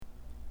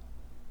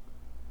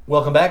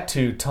Welcome back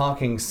to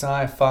Talking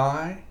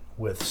Sci-Fi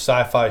with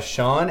Sci-Fi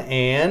Sean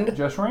and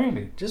Just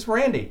Randy. just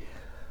Randy.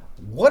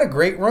 What a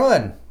great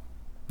run.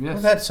 Yes,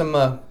 We've had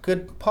some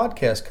good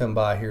podcasts come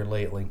by here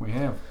lately. we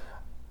have.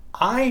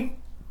 I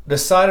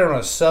decided on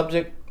a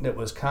subject that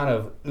was kind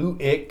of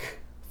ooh-ick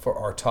for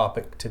our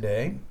topic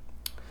today.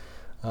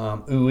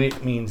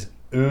 Ooh-ick means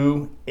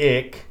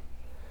ooh-ick.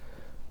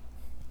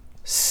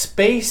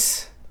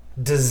 Space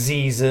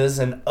diseases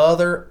and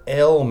other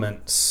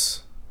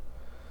ailments.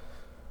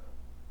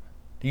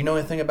 Do you know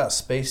anything about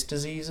space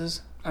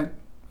diseases?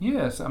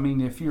 Yes, I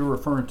mean, if you're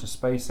referring to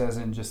space as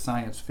in just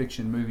science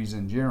fiction movies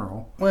in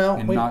general, Well,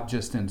 and not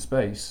just in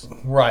space.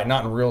 Right,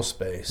 not in real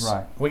space.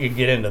 Right. We could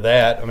get into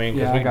that. I mean,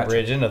 because Yeah, I we can got you.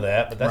 bridge into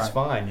that, but that's Right.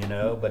 fine, you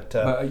know. But,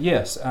 But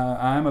yes,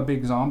 I'm a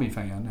big zombie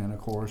fan, and of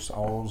course,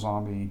 all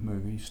zombie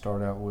movies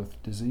start out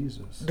with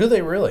diseases. do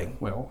they really?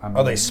 Well, I mean,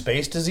 Are they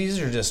space diseases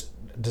or just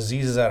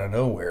diseases out of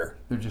nowhere?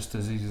 They're just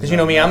diseases. Because you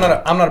know me, I'm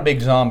not a big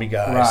zombie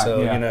guy, Right,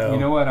 so yeah. you know. You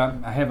know what?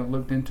 I haven't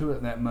looked into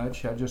it that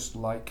much. I just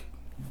like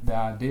the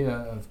idea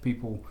of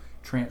people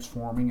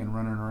transforming and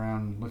running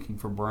around looking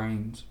for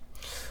brains.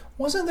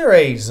 Wasn't there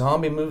a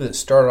zombie movie that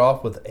started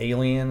off with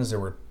aliens that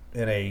were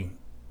in a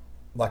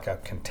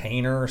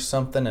container or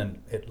something,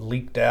 and it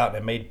leaked out and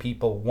it made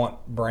people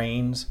want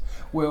brains?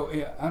 Well,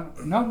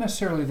 not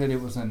necessarily that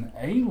it was an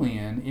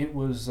alien. It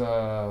was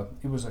a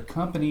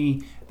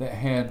company that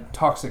had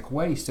toxic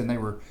waste, and they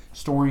were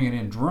storing it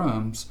in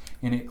drums,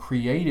 and it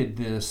created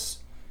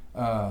this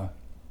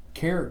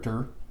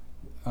character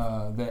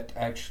that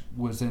actually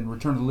was in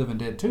Return of the Living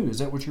Dead 2. Is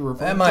that what you were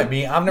referring That to? might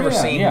be. I've never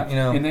seen. Yeah. You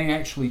know. And they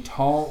actually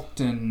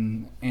talked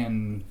and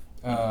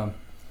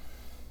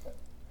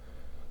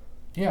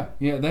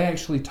they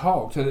actually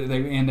talked.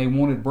 They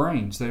wanted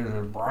brains. They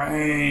were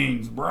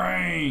brains.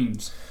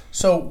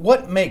 So,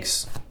 what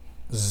makes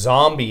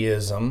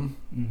zombieism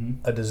Mm-hmm.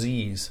 a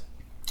disease?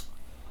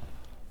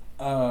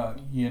 I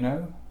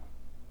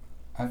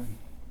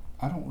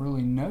don't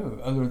really know,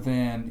 other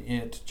than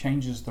it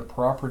changes the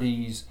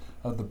properties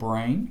of the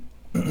brain.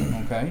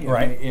 Okay,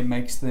 Right. It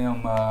makes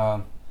them.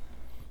 I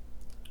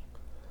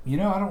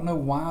don't know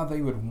why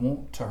they would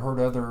want to hurt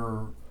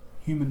other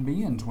human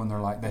beings when they're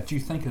like that. You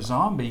think a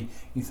zombie,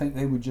 you think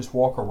they would just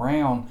walk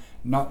around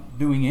not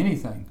doing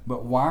anything,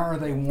 but why are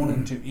they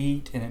wanting to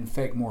eat and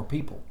infect more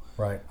people?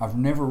 Right. I've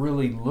never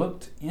really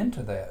looked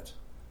into that.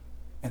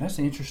 And that's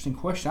an interesting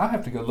question. I'll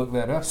have to go look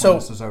that up So, when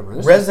this is over.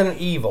 Resident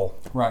Evil.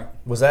 Right.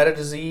 Was that a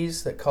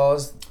disease that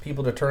caused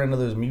people to turn into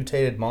those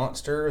mutated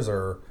monsters,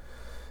 or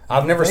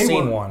I've never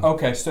seen one.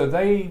 Okay, so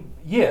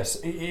yes,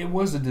 it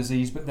was a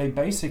disease, but they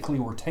basically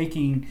were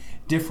taking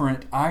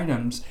different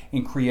items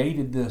and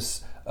created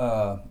this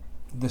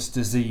this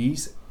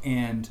disease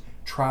and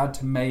tried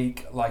to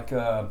make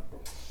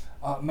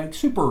make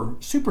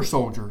super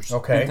soldiers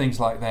Okay. and things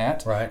like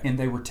that. Right. And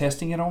they were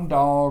testing it on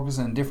dogs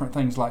and different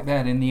things like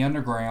that in the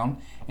underground.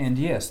 And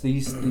yes,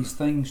 these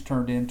things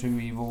turned into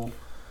evil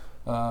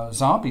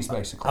zombies,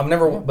 basically. I've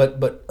never, Yeah.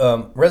 but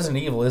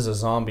Resident Evil is a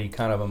zombie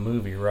kind of a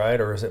movie,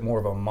 right? Or is it more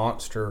of a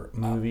monster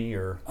movie?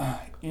 Or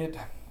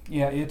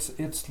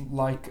It's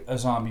like a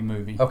zombie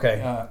movie.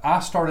 Okay. I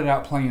started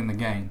out playing the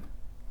game.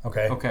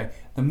 okay, Okay,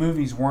 the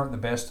movies weren't the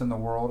best in the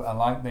world. I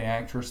like the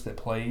actress that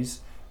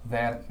plays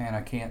that. Man,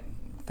 I can't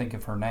think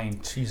of her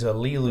name. she's a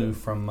Lilu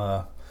from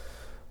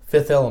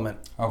Fifth Element.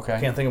 Okay.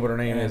 Can't think of what her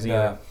name is And,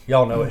 either.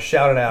 Y'all know it.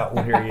 Shout it out.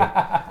 We'll hear you.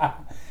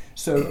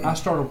 So I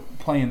started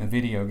playing the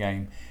video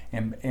game,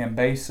 and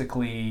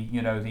basically,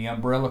 the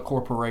Umbrella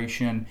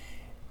Corporation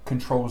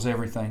controls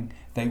everything.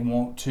 They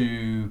want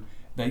to.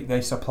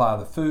 They supply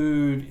the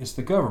food. It's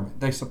the government.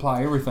 They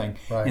supply everything,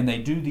 Right. and they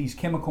do these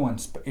chemical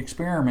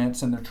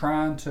experiments, and they're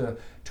trying to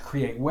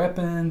create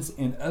weapons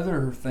and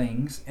other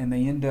things, and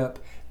they end up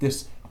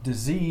this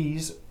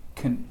disease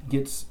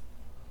gets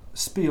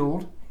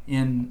spilled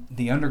in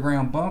the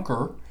underground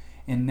bunker,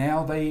 and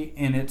now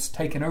it's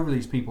taken over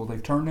these people.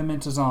 They've turned them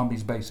into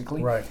zombies,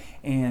 basically, Right.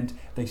 and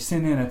they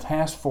send in a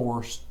task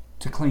force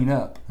to clean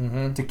up,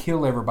 Mm-hmm. to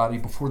kill everybody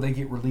before they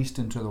get released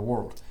into the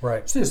world. Right.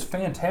 It's this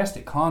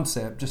fantastic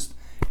concept. Just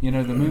the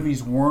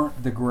movies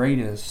weren't the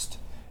greatest,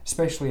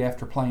 especially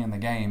after playing the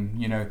game.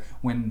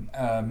 When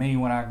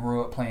I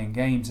grew up playing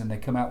games and they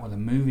come out with a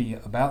movie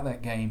about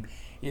that game,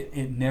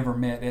 it never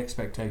met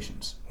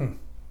expectations.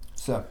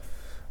 So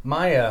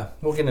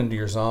We'll get into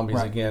your zombies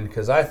Right. again,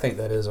 because I think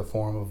that is a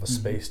form of a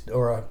space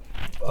or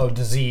a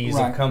disease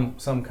Right. of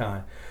some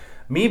kind.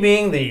 Me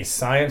being the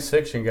science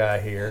fiction guy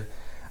here,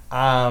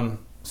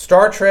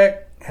 Star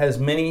Trek has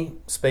many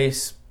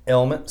space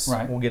elements.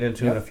 Right. We'll get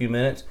into Yep. in a few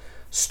minutes.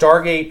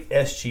 Stargate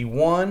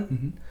SG-1,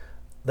 Mm-hmm.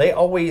 they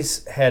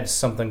always had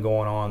something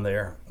going on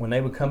there. When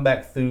they would come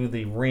back through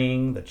the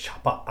ring, the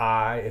Choppa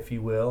Eye, if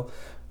you will,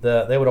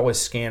 they would always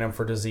scan them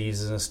for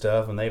diseases and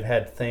stuff, and they've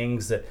had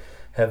things that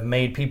have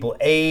made people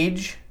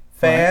age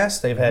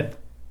fast. Right. They've had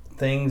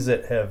things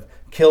that have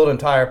killed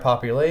entire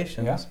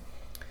populations.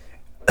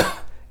 Yeah.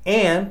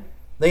 And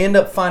they end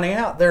up finding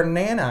out they're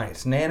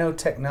nanites,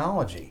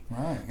 nanotechnology.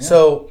 Right. Yeah.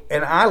 So,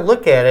 and I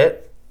look at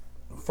it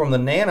from the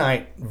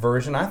nanite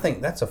version, I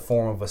think that's a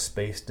form of a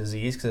space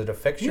disease because it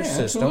affects your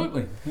system.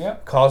 Absolutely. Yeah.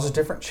 Causes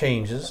different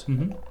changes.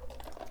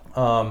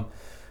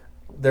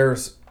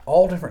 There's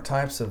all different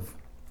types of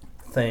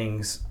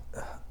things.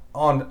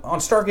 On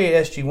Stargate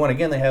SG-1,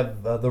 again, they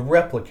have the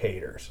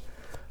replicators.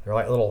 They're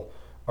like little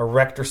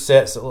erector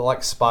sets that look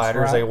like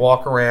spiders. Right. They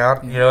walk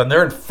around, and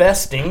they're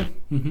infesting,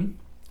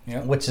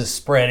 Yeah. which is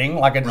spreading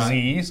like a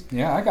disease.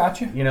 Yeah, I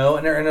got you.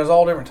 And there's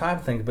all different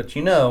types of things. But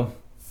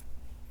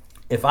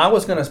if I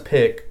was going to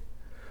pick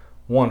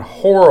one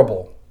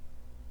horrible,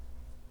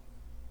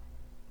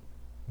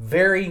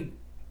 very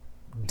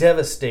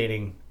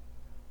devastating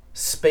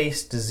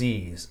space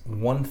disease,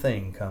 one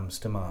thing comes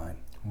to mind.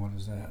 What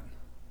is that?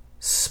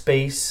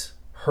 Space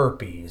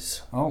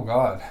herpes Oh,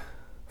 God.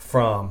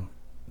 from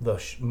the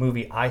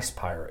movie Ice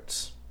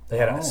Pirates. They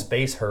had a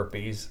space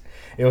herpes.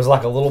 It was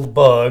like a little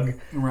bug,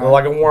 Right. or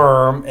like a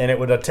worm, and it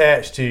would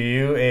attach to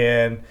you,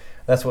 and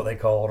that's what they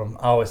called them.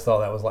 I always thought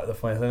that was like the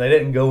funniest thing. They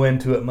didn't go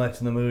into it much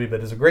in the movie,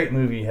 but it's a great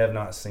movie. You have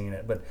not seen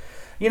it. But,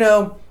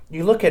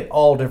 you look at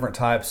all different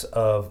types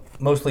of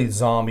mostly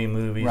zombie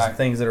movies, Right.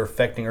 things that are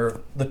affecting Earth.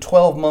 The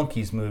 12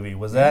 Monkeys movie,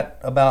 was that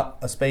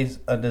about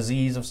a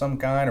disease of some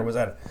kind, or was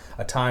that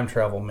a time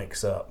travel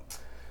mix-up?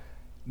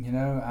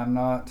 I'm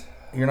not...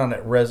 You're not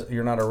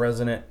a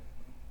resident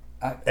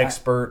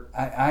expert.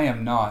 I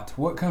am not.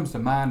 What comes to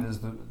mind is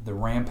the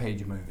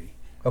Rampage movie.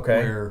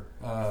 Okay. Where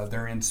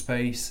they're in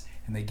space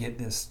and they get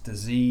this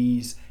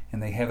disease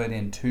and they have it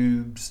in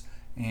tubes.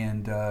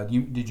 And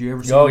did you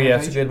ever see Oh, Rampage? yeah,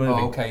 it's a good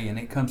movie. Oh, okay, and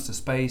it comes to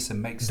space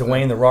and makes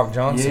Dwayne The Rock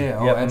Johnson.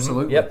 Yeah, Yep.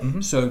 absolutely. Yep.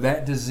 Mhm. So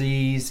that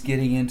disease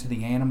getting into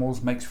the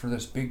animals makes for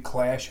this big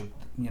clash of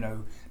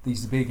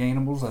these big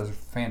animals. That's a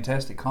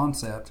fantastic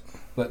concept,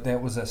 but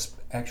that was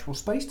actual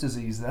space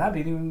disease that I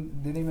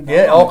didn't even know.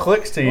 Yeah, it all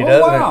clicks to you,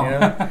 doesn't wow.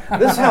 it?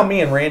 This is how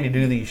me and Randy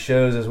do these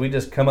shows: is we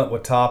just come up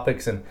with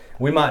topics, and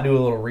we might do a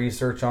little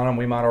research on them.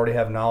 We might already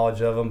have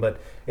knowledge of them, but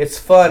it's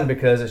fun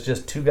because it's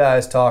just two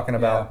guys talking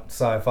about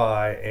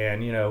sci-fi,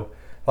 and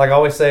like I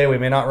always say, we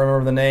may not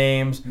remember the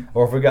names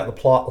or if we got the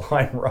plot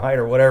line right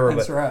or whatever.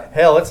 That's but right.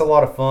 Hell, it's a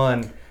lot of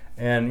fun,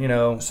 and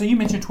So you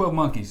mentioned 12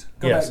 Monkeys.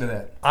 Go Yes. back to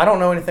that. I don't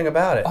know anything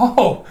about it.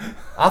 Oh,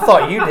 I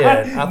thought you did.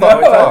 I thought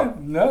we talked.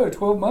 No,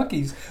 12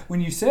 Monkeys.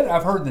 When you said it,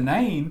 I've heard the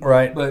name.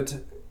 Right. But,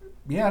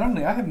 yeah,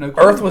 I have no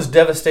clue. Earth was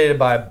devastated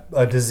by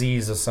a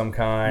disease of some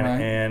kind,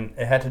 Right. and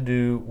it had to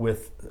do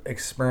with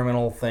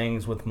experimental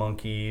things with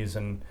monkeys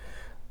and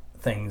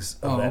things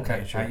of that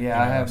nature. I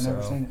have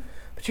never seen it.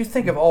 But you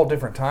think of all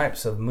different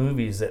types of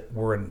movies that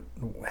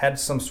had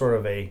some sort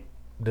of a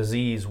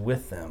disease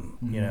with them.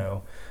 Mm-hmm.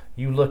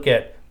 You look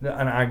at,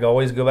 and I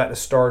always go back to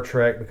Star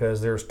Trek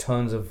because there's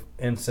tons of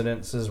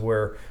incidences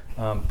where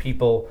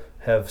people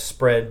have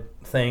spread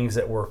things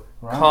that were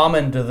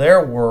common to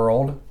their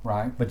world.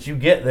 Right. But you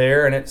get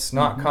there and it's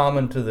not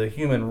common to the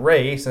human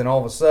race, and all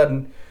of a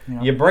sudden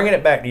you're bringing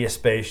it back to your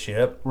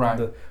spaceship.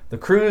 Right. The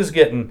crew's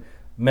getting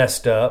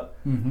messed up.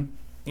 Mm-hmm.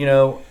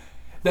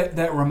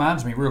 That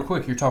reminds me, real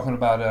quick, you're talking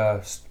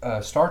about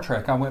Star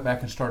Trek. I went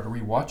back and started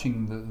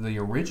rewatching the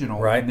original.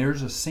 Right. And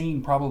there's a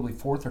scene, probably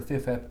 4th or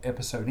 5th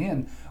episode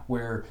in,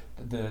 where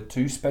the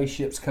two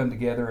spaceships come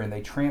together and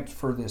they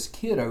transfer this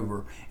kid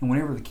over. And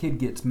whenever the kid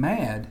gets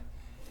mad,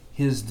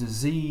 his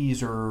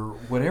disease or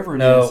whatever it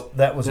is. No,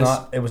 that was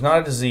not. It was not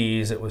a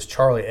disease. It was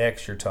Charlie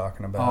X you're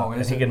talking about. Oh, and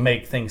is he it? could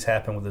make things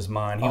happen with his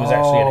mind. He was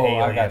actually an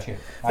alien. I got you.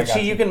 But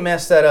see, you can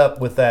mess that up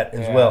with that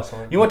as well.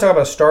 Absolutely. You want to talk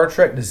about a Star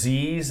Trek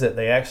disease that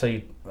they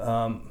actually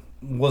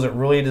wasn't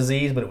really a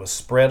disease, but it was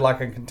spread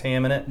like a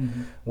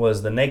contaminant.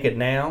 Was the Naked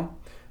Now,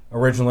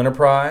 original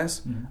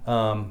Enterprise,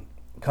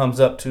 comes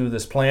up to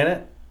this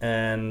planet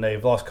and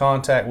they've lost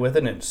contact with it.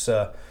 And it's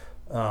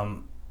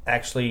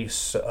actually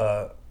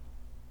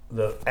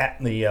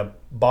the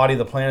body of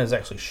the planet is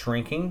actually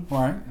shrinking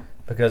Right.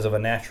 because of a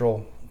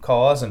natural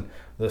cause. And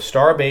the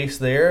starbase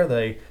there,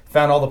 they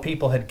found all the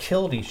people had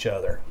killed each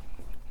other,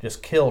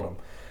 just killed them.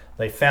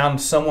 They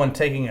found someone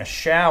taking a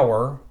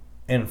shower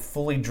and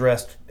fully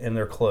dressed in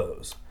their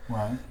clothes.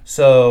 Right.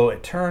 So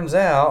it turns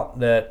out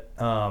that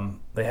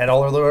they had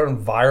all their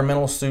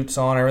environmental suits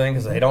on, everything,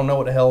 because they don't know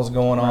what the hell is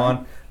going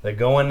on. They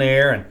go in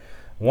there, and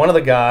one of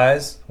the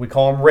guys, we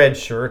call them red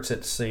shirts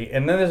at sea,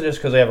 and then it's just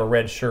because they have a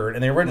red shirt.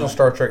 In the original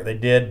Star Trek, they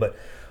did, but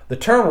the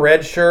term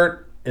red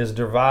shirt is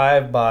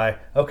derived by,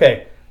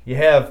 okay, you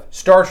have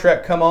Star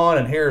Trek come on,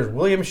 and here's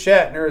William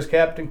Shatner as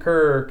Captain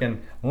Kirk,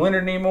 and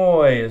Leonard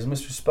Nimoy as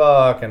Mr.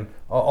 Spock, and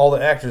all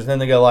the actors. Then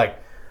they go like,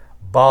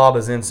 Bob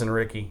as Ensign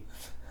Ricky.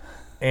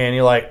 And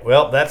you're like,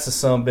 well, that's the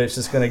son of a bitch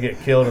that's going to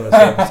get killed in this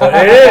episode.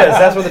 It is.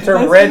 That's where the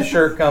term red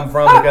shirt come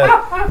from,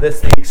 because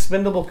that's the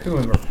expendable crew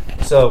member.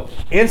 So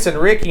Ensign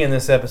Ricky in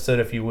this episode,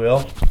 if you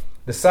will,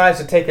 decides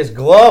to take his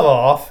glove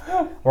off.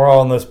 We're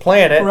on this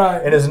planet,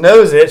 Right. and his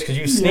nose itch because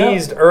you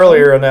sneezed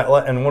earlier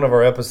in one of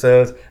our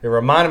episodes. It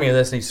reminded me of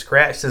this, and he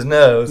scratched his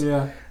nose.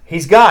 Yeah.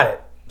 He's got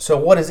it. So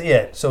what is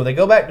it? So they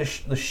go back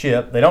to the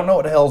ship. They don't know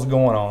what the hell's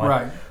going on.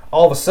 Right.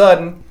 All of a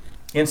sudden,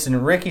 Ensign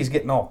Ricky's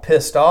getting all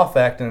pissed off,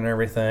 acting and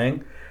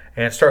everything,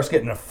 and starts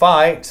getting into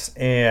fights,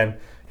 and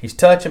he's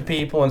touching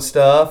people and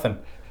stuff, and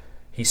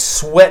he's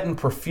sweating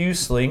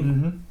profusely.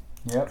 Mm-hmm.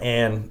 Yep.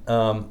 And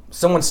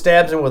someone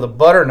stabs him with a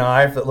butter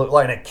knife that looked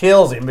like it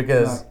kills him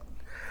because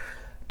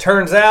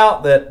turns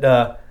out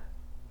that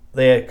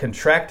they had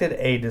contracted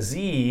a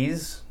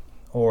disease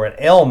or an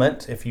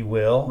ailment, if you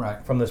will,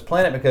 from this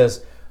planet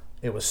because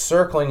it was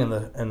circling and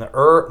the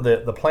earth,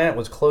 the planet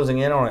was closing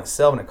in on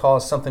itself, and it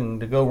caused something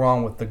to go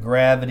wrong with the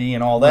gravity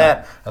and all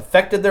that.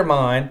 Affected their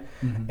mind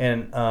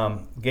and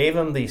gave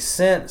them the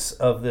sense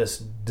of this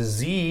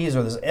disease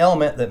or this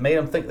ailment that made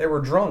them think they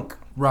were drunk.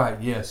 Right.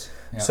 Yes.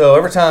 Yeah. So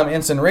every time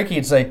Ensign Ricky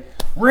would say,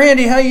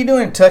 "Randy, how you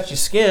doing?" Touch your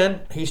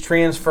skin. He's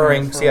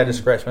transferring. See, I just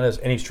scratched my nose.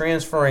 And he's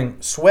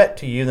transferring sweat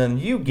to you. Then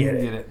you get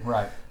it. Get it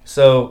right.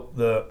 So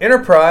the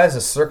Enterprise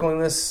is circling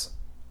this.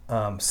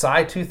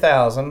 Psi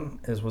 2000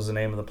 was the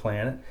name of the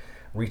planet,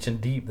 reaching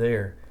deep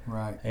there.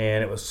 Right.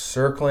 And it was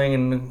circling,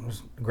 and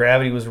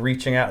gravity was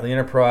reaching out the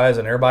Enterprise,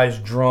 and everybody's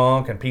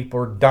drunk, and people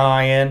are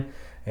dying.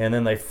 And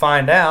then they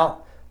find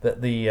out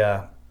that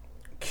the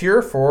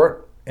cure for it,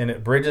 and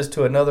it bridges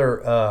to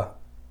another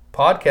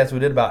podcast we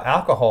did about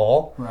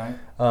alcohol. Right.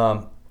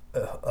 A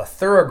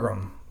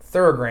Thuragram,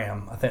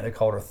 I think they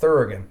called it a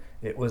Thuragan.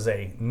 It was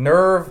a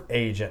nerve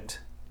agent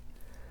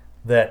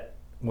that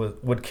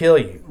would kill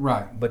you.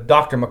 Right. But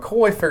Dr.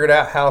 McCoy figured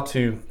out how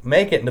to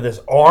make it into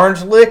this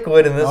orange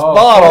liquid in this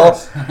bottle,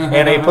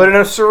 and he put it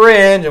in a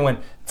syringe and went,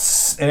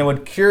 and it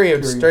would cure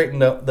you, straighten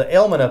the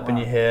ailment up in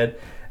your head.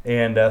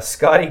 And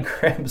Scotty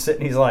grabs it,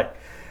 and he's like,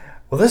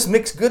 "Will this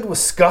mix good with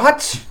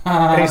scotch?"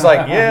 And he's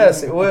like,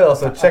 "Yes, it will."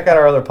 So check out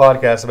our other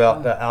podcast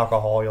about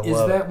alcohol. You'll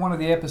love it. Is that one of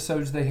the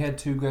episodes they had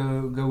to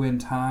go in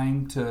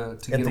time to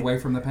get away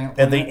from the planet?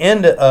 At the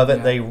end of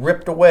it, they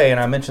ripped away, and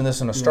I mentioned this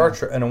in a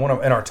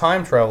in our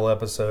time travel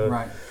episode.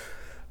 Right.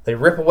 They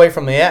rip away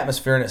from the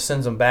atmosphere, and it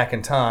sends them back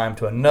in time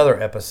to another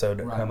episode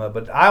to come up.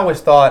 But I always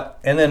thought,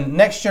 and then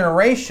Next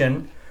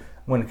Generation,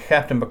 when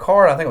Captain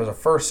Picard, I think it was the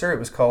first series, it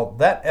was called,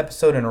 that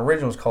episode in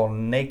original was called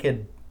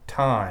Naked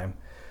Time.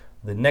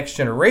 The Next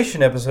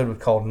Generation episode was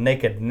called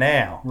Naked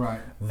Now. Right.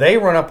 They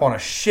run up on a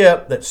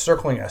ship that's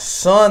circling a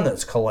sun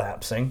that's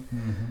collapsing.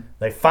 Mm-hmm.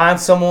 They find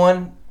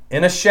someone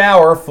in a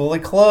shower, fully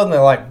clothed, and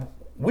they're like,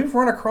 "We've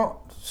run across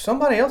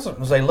somebody else."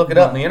 As they look it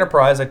up in the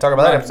Enterprise, they talk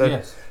about that episode.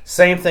 Yes.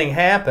 Same thing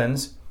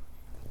happens.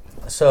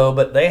 So,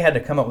 but they had to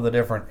come up with a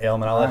different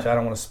ailment. I'll let you, I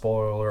don't want to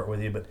spoil it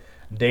with you, but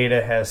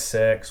Data has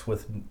sex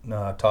with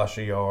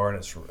Tasha Yar,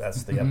 and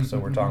that's the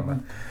episode we're talking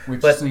about.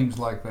 Which seems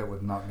like that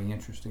would not be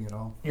interesting at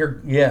all.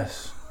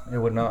 Yes. It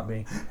would not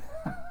be.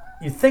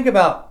 You think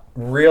about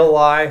real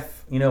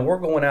life, we're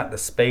going out to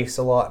space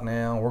a lot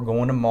now. We're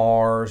going to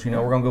Mars, we're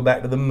going to go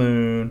back to the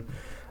moon.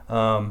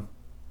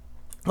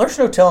 There's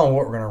no telling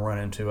what we're going to run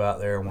into out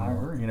there. When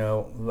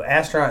the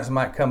astronauts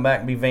might come back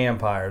and be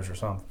vampires or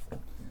something,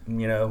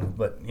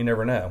 but you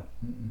never know.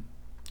 Mm-mm.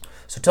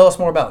 So tell us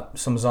more about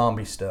some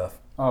zombie stuff.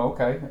 Oh,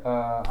 okay.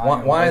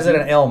 Why is it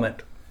an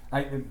ailment?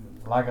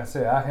 Like I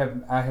said,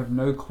 I have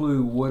no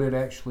clue what it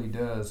actually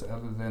does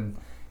other than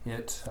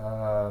it's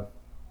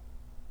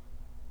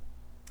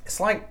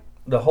like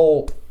the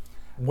whole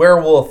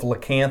werewolf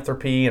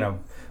lycanthropy and a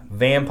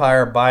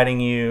vampire biting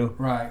you.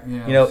 Right.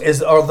 Yeah.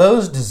 Are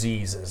those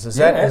diseases? Is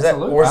that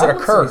or is it a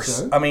curse?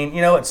 So. I mean,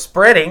 it's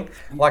spreading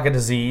like a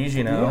disease.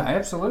 Yeah,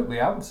 absolutely.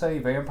 I would say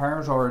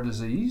vampires are a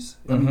disease.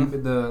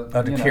 Mm-hmm.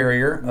 The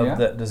carrier of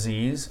that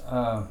disease.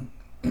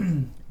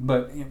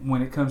 But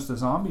when it comes to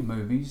zombie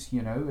movies,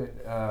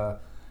 I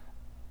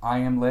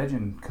Am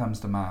Legend comes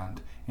to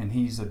mind. And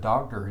he's a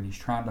doctor, and he's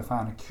trying to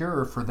find a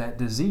cure for that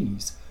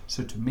disease.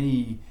 So to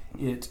me,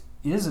 it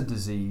is a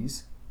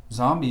disease.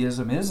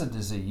 Zombieism is a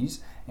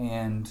disease,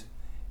 and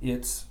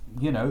it's,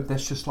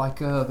 that's just like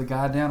the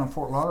guy down in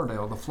Fort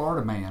Lauderdale, the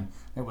Florida man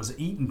that was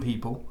eating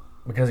people.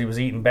 Because he was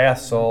eating bath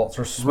salts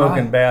or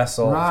smoking bath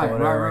salts or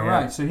whatever.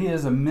 Right. So he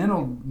has a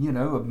mental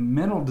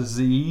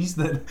disease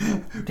that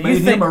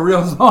made him a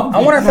real zombie.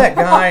 I wonder if that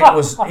guy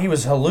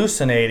was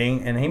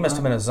hallucinating, and he must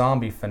have been a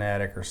zombie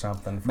fanatic or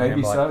something.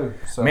 Maybe so.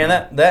 Man,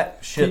 that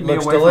shit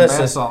looks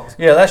delicious.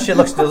 Yeah, that shit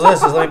looks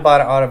delicious. Let me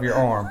bite it out of your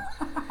arm.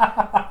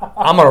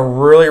 I'm going to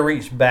really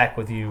reach back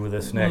with you with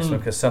this next one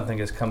because something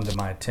has come to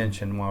my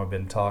attention while we've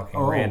been talking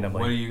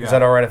randomly. What do you got? Is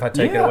that all right if I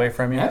take it away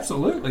from you?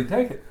 Absolutely.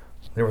 Take it.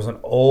 There was an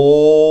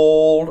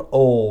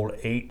old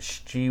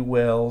H.G.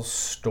 Wells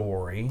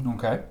story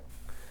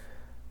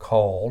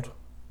called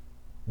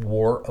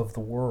War of the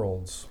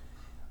Worlds.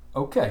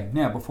 Okay,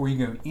 now before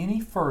you go any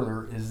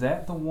further, is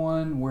that the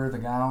one where the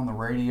guy on the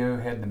radio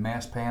had the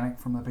mass panic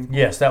from the people?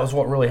 Yes, that was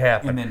what really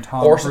happened. And then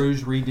Tom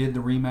Cruise redid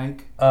the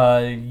remake?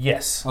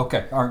 Yes.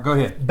 Okay, all right, go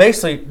ahead.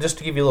 Basically, just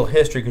to give you a little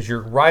history, because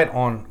you're right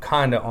on,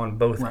 kind of on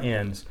both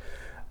ends.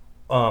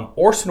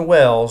 Orson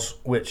Welles,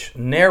 which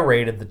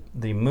narrated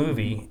the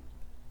movie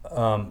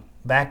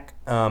back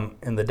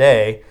in the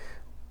day,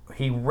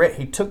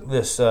 he took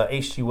this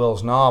H.G.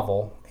 Wells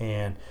novel,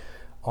 and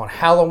on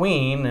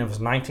Halloween, it was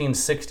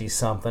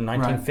 1960-something,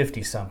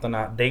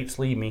 1950-something, dates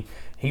leave me,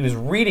 he was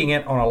reading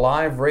it on a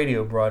live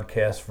radio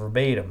broadcast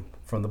verbatim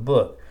from the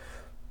book.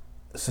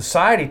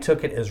 society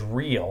took it as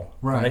real.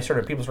 Right.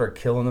 And people started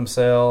killing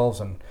themselves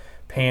and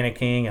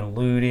panicking and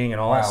looting and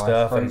all that Wow,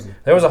 stuff. that's And crazy.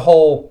 there was a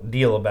whole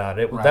deal about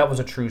it. Right. That was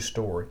a true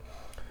story.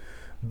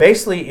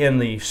 Basically, in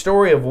the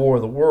story of War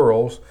of the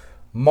Worlds,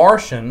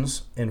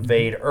 Martians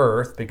invade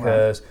Earth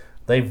because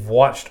they've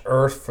watched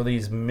Earth for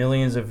these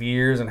millions of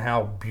years and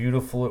how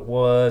beautiful it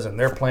was, and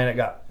their planet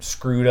got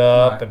screwed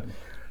up. Right. And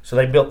so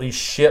they built these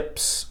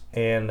ships,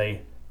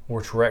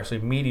 which were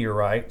actually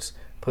meteorites,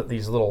 put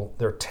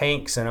their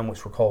tanks in them,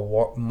 which were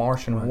called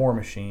Martian war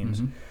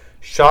machines. Mm-hmm.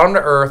 Shot them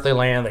to Earth, they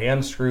land, they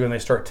unscrew, and they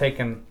start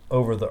taking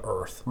over the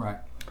Earth. Right.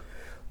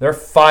 They're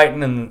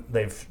fighting, and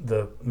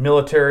the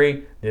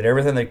military did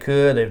everything they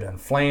could. They've done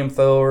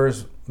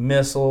flamethrowers,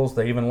 missiles.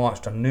 They even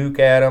launched a nuke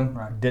at them.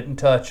 Right. Didn't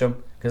touch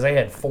them because they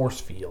had force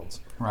fields.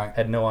 Right.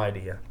 Had no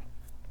idea.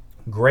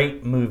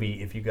 Great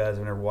movie if you guys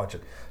have never watched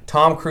it.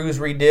 Tom Cruise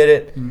redid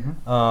it.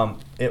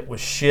 Mm-hmm. It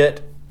was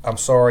shit. I'm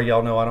sorry,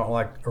 y'all know I don't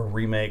like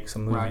remakes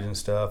of movies Right. and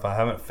stuff. I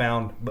haven't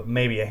found but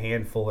maybe a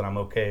handful that I'm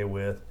okay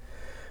with.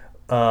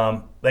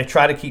 They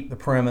try to keep the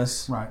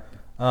premise. Right.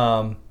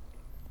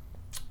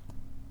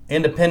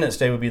 Independence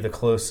Day would be the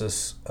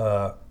closest,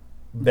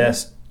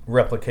 best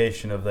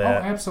replication of Oh,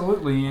 that.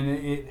 absolutely. And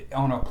it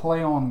on a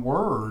play on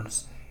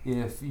words,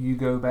 if you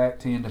go back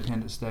to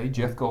Independence Day,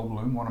 Jeff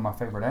Goldblum, one of my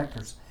favorite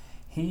actors,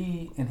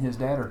 he and his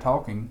dad are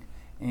talking,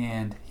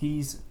 and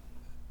he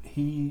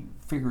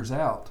figures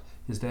out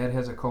his dad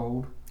has a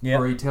cold, Yep.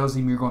 or he tells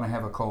him you're going to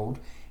have a cold,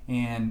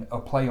 and a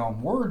play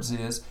on words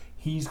is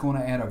he's going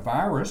to add a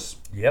virus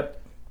Yep.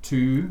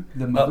 to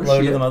the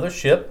Upload to the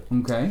mothership.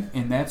 mothership. Okay,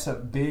 and that's a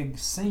big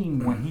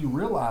scene when he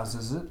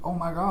realizes it. Oh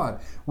my God,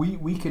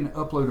 we can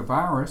upload a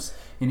virus,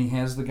 and he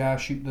has the guy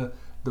shoot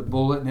the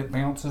bullet, and it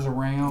bounces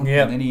around,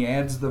 Yep. and then he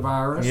adds the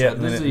virus, Yep. a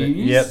and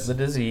disease, the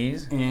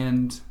disease.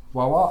 and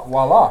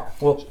voila.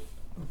 Well,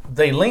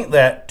 they linked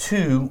that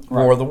to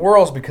War Right. of the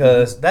Worlds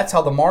because that's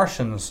how the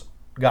Martians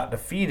got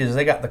defeated. Is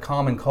they got the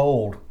common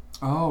cold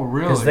Oh,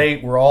 really? because they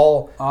were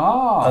all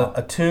ah,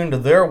 attuned to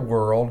their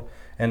world,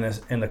 and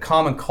the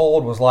common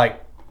cold was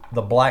like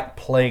the Black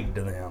Plague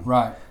to them.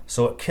 right.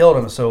 So it killed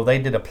them. So they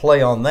did a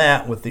play on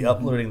that with the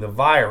uploading the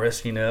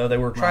virus. They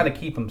were trying to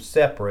keep them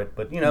separate,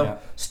 but Yeah.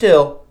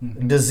 still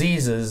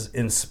diseases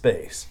in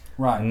space.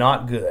 Right.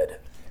 Not good.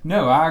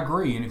 No, I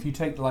agree. And if you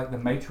take like the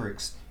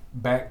Matrix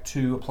back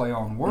to a play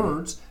on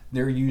words,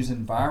 they're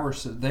using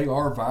viruses. They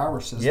are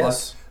viruses.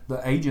 Yes. Like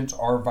the agents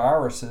are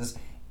viruses.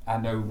 I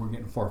know we're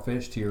getting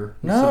far-fetched here.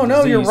 It's No, a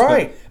no, you're disease,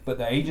 right. But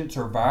the agents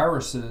are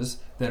viruses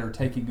that are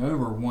taking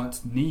over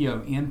once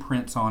Neo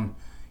imprints on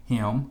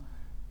him,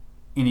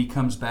 and he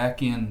comes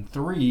back in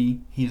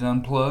 3, he's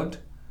unplugged.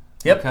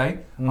 Yep. Okay?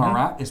 All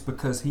right? It's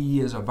because he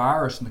is a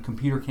virus and the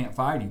computer can't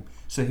fight him.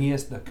 So he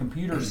has the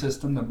computer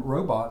system, the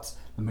robots,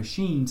 the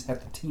machines have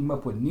to team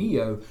up with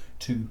Neo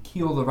to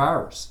kill the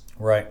virus.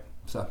 Right.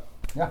 So,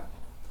 yeah.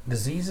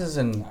 Diseases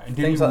and I didn't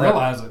things even like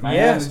realize that. it, man.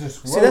 Yes. It's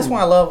just, See, that's whoa.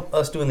 why I love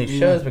us doing these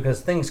shows Yeah.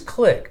 because things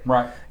click.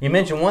 Right. You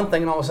mention one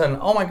thing and all of a sudden,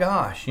 oh my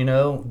gosh,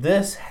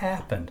 this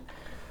happened.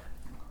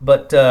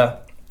 But I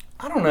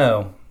don't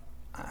know.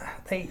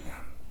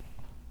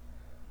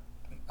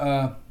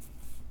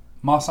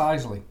 Mos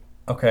Eisley,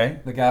 Okay.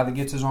 the guy that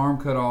gets his arm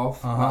cut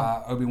off Uh-huh.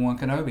 by Obi-Wan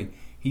Kenobi.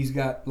 He's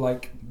got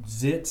like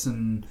zits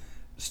and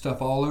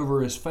stuff all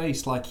over his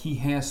face like he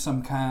has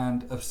some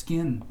kind of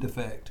skin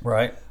defect.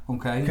 Right.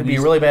 Okay? Could be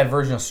a really bad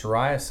version of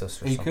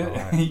psoriasis or He something could,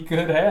 like that. he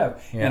could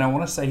have. Yeah. And I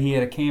want to say he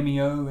had a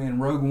cameo in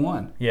Rogue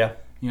One. Yeah.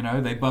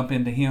 They bump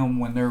into him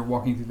when they're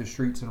walking through the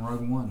streets in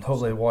Rogue One.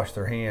 Hopefully they wash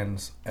their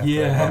hands after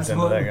Yeah, they bumped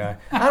absolutely. into that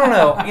guy. I don't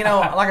know.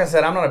 Like I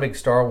said, I'm not a big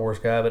Star Wars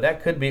guy, but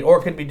that could be, or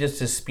it could be just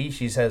his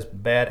species has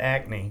bad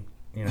acne.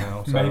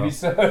 So Maybe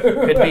so.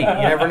 could be. You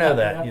never know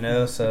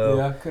that. So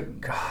Yeah,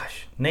 couldn't.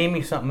 gosh, name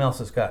me something else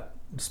that's got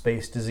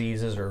space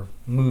diseases or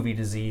movie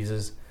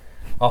diseases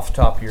off the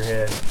top of your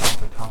head.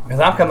 Because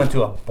I'm coming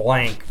to a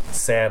blank,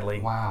 sadly.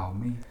 Wow,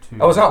 me too.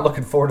 I was not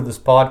looking forward to this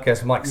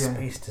podcast. I'm like, Yeah.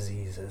 space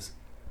diseases.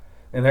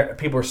 And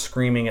people are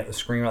screaming at the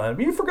screen like,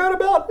 you forgot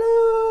about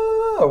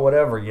or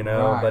whatever,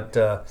 Right.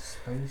 But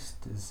Space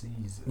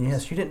diseases.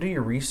 yes, you didn't do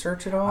your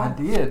research at all? I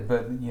did,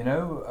 but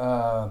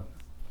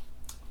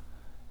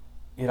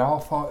it all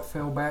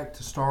fell back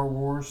to Star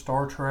Wars,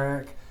 Star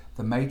Trek,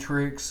 The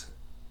Matrix.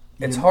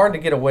 It's hard to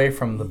get away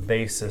from the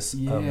basis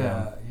of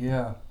them.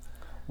 Yeah.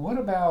 What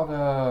about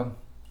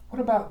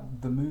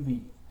the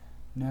movie?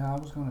 No,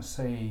 I was going to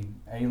say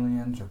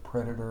Aliens or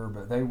Predator,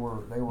 but they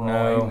were all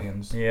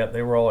aliens, Yeah,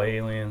 they were all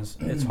aliens.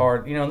 It's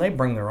hard, and they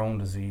bring their own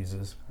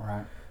diseases.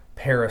 right?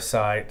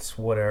 Parasites,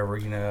 whatever,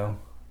 No,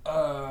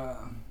 I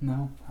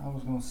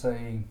was going to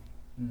say.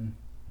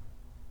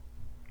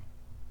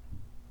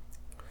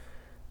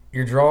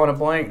 You're drawing a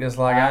blank just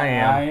like I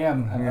am. I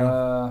am.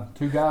 Yeah.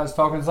 Two guys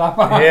talking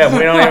sci-fi. Yeah,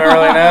 we don't even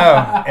really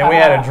know. And we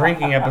had a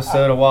drinking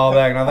episode a while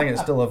back, and I think it's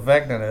still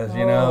affecting us,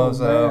 Oh,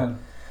 so man.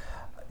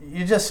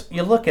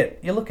 you look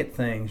at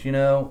things,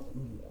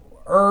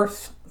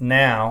 Earth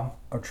now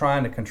are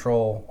trying to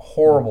control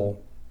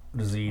horrible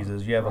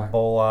diseases. You have Right.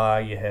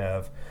 Ebola, you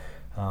have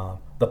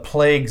The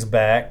plague's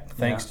back,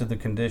 thanks to the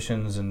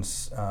conditions in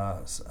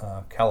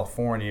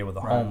California with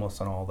the homeless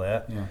and all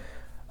that.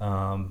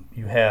 Yeah.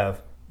 You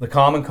have the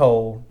common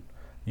cold.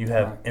 You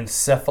have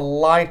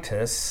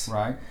encephalitis.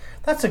 Right.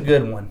 That's a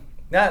good one.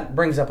 That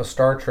brings up a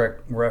Star Trek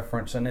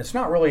reference, and it's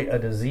not really a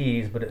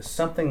disease, but it's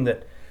something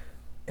that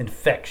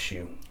infects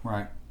you.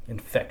 Right.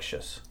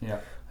 Infectious.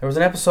 Yeah. There was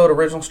an episode of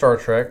original Star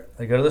Trek.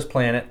 They go to this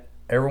planet.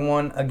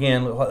 Everyone,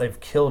 again, looks like they've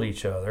killed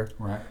each other.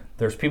 Right.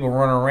 There's people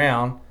running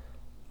around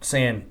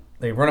saying,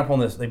 they run up on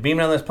this, they beam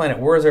down this planet.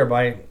 Where is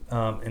everybody?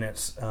 And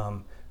it's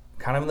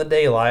kind of in the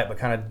daylight, but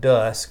kind of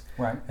dusk.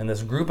 Right. And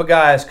this group of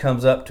guys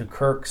comes up to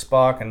Kirk,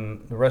 Spock,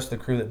 and the rest of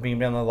the crew that beam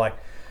down. They're like,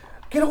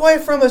 get away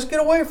from us,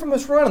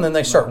 run. And then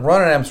they start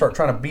running at him, start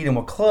trying to beat him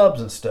with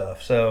clubs and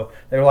stuff. So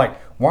they were like,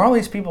 why are all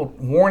these people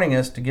warning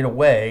us to get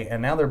away?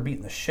 And now they're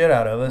beating the shit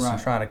out of us and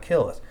trying to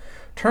kill us.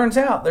 Turns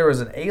out there was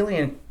an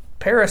alien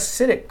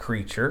parasitic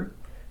creature,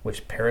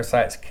 which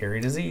parasites carry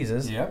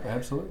diseases. Yep,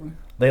 absolutely.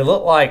 They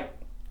look like,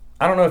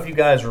 I don't know if you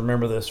guys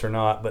remember this or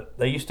not, but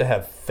they used to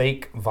have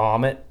fake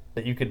vomit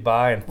that you could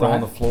buy and throw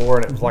on the floor,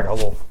 and it was like a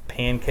little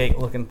pancake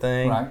looking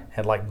thing. Right.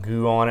 Had like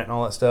goo on it and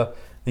all that stuff.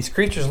 These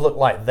creatures look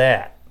like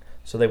that.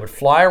 So they would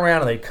fly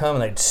around and they'd come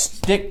and they'd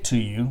stick to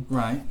you.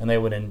 Right. And they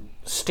would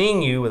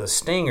sting you with a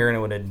stinger, and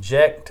it would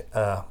inject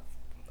a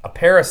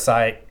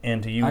parasite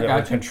into you that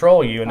would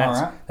control you. And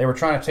that's they were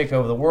trying to take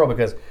over the world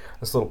because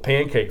this little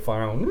pancake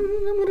flying around,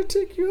 I'm going to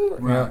take you over.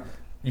 Right.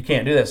 You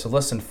can't do that. So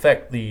let's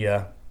infect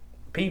the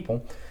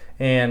people.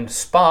 And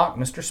Spock,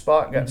 Mr.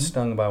 Spock, got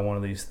stung by one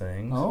of these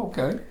things. Oh,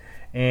 okay.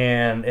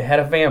 And it had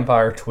a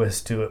vampire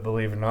twist to it,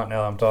 believe it or not,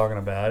 now that I'm talking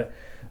about it.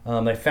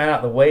 They found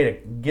out the way to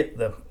get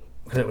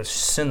because it would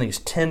send these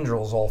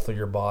tendrils all through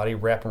your body,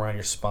 wrap around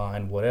your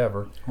spine,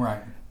 whatever.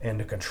 Right. And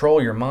to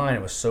control your mind,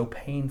 it was so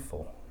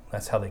painful.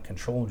 That's how they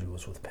controlled you,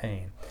 was with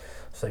pain.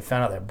 So they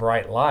found out that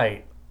bright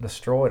light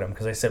destroyed them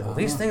because they said, well,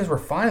 these things were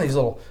fine. These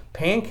little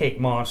pancake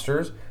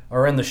monsters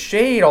are in the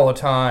shade all the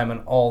time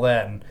and all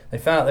that. And they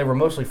found out they were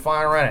mostly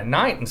flying around at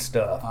night and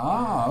stuff.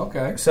 Ah,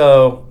 okay.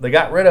 So they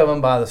got rid of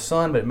them by the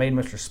sun, but it made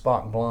Mr.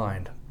 Spock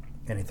blind.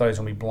 And he thought he was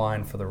going to be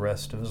blind for the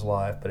rest of his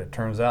life. But it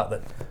turns out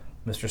that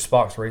Mr.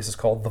 Spock's race is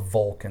called the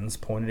Vulcans,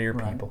 pointed-ear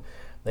people.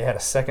 They had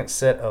a second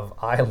set of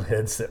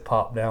eyelids that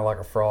popped down like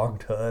a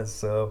frog does.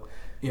 So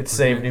it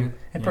saved him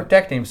and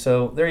protected him.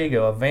 So there you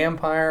go, a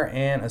vampire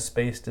and a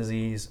space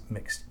disease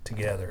mixed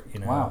together.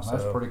 Wow,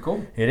 that's pretty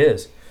cool. It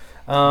is.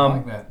 I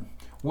like that.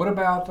 What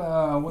about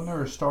wasn't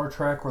there a Star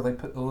Trek where they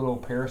put the little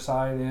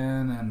parasite in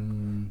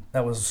and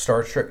that was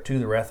Star Trek II,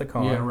 The Wrath of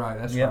Khan. Yeah, right.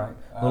 That's right.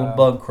 A little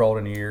bug crawled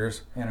in your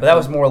ears, but that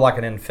was more like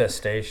an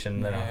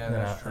infestation than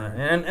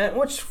and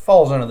which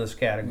falls under this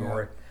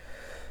category. Yeah.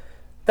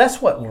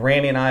 That's what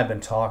Randy and I have been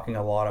talking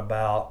a lot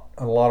about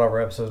a lot of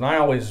our episodes, and I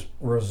always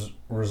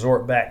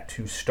resort back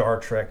to Star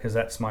Trek because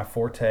that's my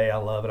forte. I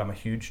love it. I'm a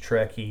huge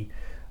Trekkie.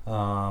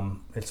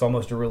 It's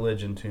almost a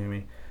religion to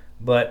me.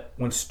 But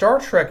when Star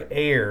Trek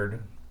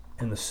aired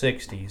in the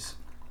 60s,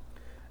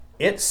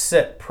 it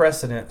set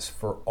precedents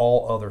for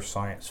all other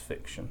science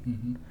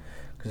fiction.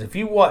 Because if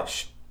you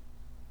watch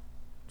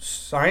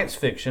science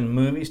fiction,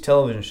 movies,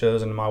 television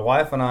shows, and my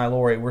wife and I,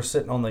 Lori, we're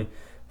sitting on the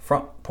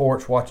front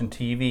porch watching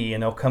TV,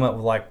 and they'll come up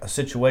with like a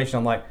situation.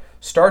 I'm like,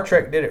 Star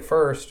Trek did it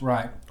first.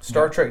 Right.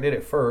 Star Trek did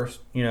it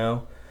first,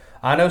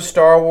 I know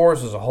Star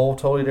Wars is a whole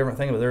totally different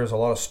thing, but there's a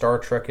lot of Star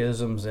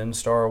Trek-isms in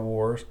Star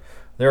Wars.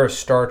 There is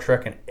Star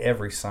Trek in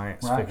every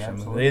science fiction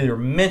movie. They either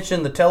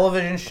mention the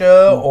television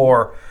show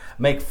or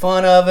make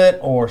fun of it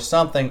or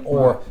something,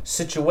 or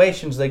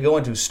situations they go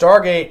into.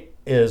 Stargate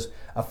is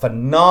a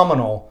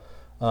phenomenal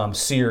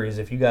series.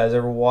 If you guys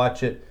ever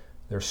watch it,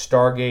 there's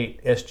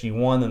Stargate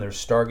SG-1, then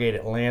there's Stargate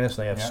Atlantis,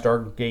 and they have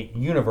Stargate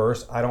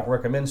Universe. I don't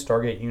recommend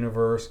Stargate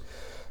Universe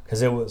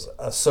because it was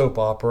a soap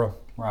opera.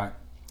 Right.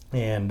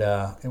 And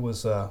it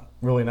was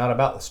really not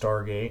about the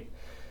Stargate.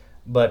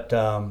 But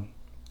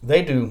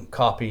they do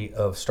copy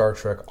of Star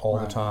Trek all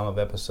the time of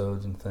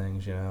episodes and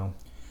things,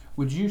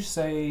 Would you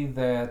say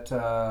that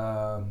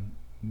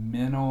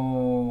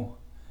mental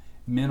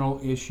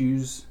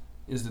issues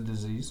is the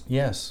disease?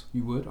 Yes.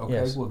 You would? Okay.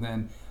 Yes. Well,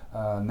 then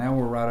now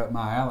we're right up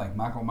my alley.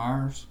 Michael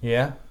Myers?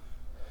 Yeah.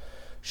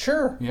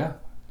 Sure. Yeah.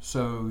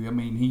 So, I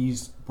mean,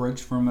 he's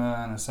breaks from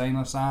an insane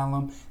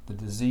asylum. The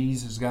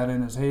disease has got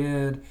in his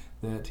head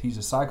that he's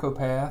a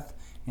psychopath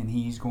and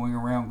he's going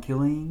around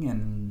killing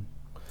and...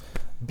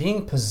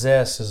 Being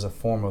possessed is a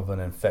form of an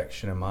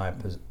infection in my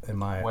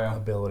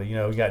ability.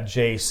 We got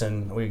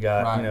Jason, we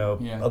got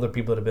other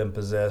people that have been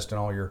possessed in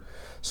all your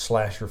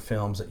slasher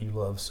films that you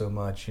love so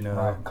much.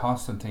 Right,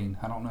 Constantine.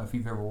 I don't know if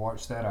you've ever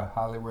watched that. I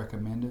highly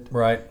recommend it.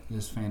 Right,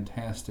 it's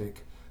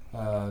fantastic.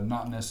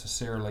 Not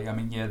necessarily. I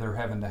mean, they're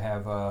having to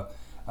have.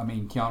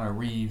 Keanu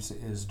Reeves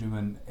is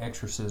doing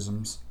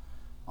exorcisms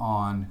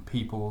on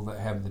people that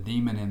have the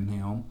demon in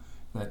him.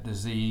 That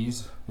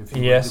disease, if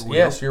you yes,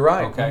 you're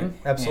right. Okay,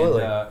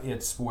 absolutely. And,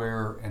 it's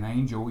where an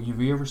angel. Have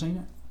you ever seen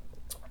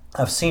it?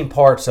 I've seen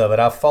parts of it.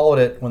 I've followed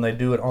it when they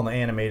do it on the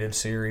animated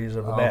series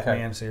of the Okay.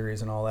 Batman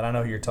series and all that. I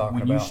know who you're talking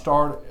When about. you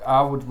start,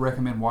 I would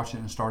recommend watching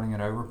it and starting it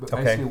over. But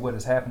Okay. basically, what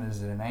has happened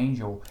is that an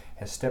angel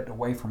has stepped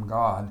away from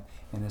God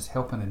and is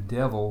helping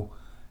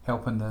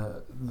helping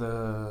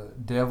the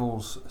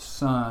devil's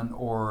son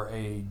or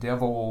a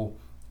devil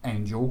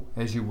angel,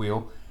 as you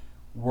will,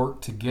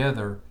 work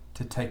together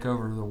to take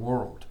over the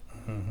world.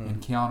 Mm-hmm.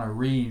 And Keanu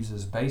Reeves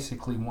is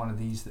basically one of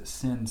these that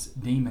sends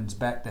demons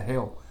back to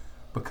hell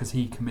because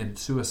he committed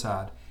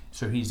suicide.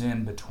 So he's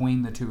in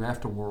between the two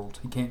afterworlds.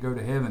 He can't go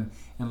to heaven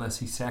unless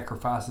he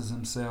sacrifices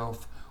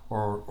himself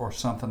or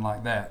something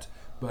like that.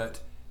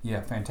 But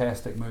yeah,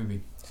 fantastic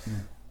movie. Yeah.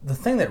 The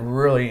thing that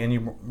really, and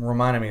you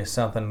reminded me of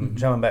something,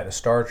 jumping back to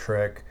Star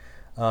Trek,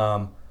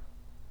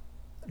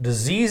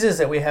 diseases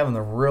that we have in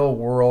the real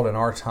world in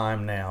our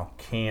time now,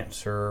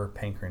 cancer,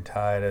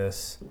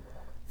 pancreatitis,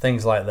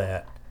 things like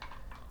that,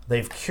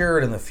 they've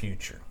cured in the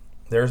future.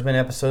 There's been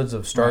episodes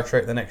of Star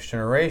Trek The Next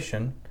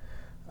Generation.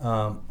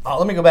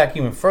 Let me go back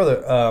even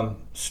further.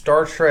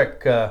 Star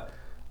Trek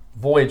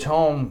Voyage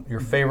Home,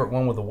 your favorite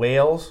one with the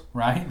whales.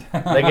 Right?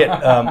 They get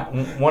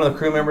one of the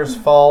crew members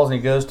falls and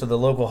he goes to the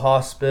local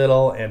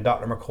hospital, and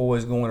Dr. McCoy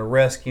is going to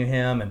rescue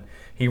him, and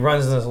he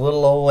runs into this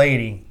little old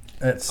lady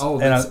that's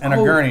in a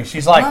gurney.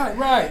 She's like,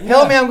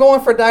 "Help me! I'm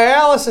going for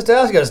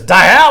dialysis." He goes,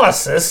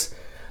 "Dialysis?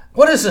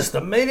 What is this? The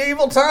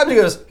medieval times?" He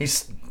goes,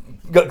 he's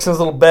got his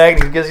little bag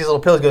and he gives these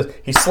little pills. He goes,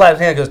 he slaps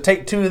his hand, goes,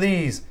 "Take 2 of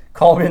these.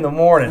 Call me in the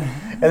morning."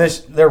 And then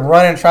they're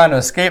running, trying to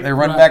escape. They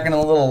run back into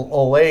the little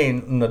old lady,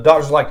 and the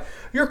doctor's like,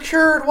 "You're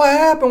cured. What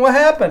happened? What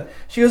happened?"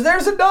 She goes,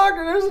 "There's a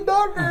doctor. There's a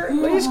doctor.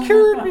 He's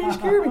cured me. He's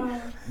cured me."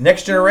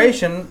 Next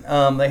Generation,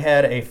 they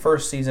had a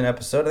first season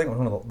episode. I think it was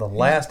one of the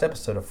last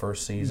episode of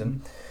first season.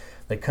 Mm-hmm.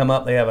 They come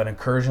up. They have an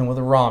incursion with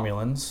the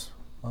Romulans.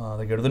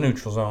 They go to the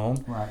neutral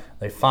zone. Right.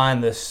 They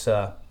find this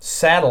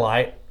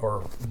satellite,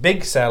 or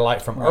big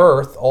satellite from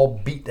Earth,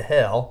 all beat to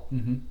hell.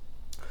 Mm-hmm.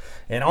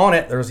 And on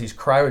it, there's these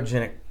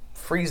cryogenic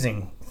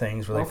freezing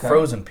things where they've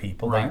frozen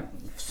people. Right.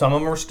 Some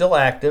of them are still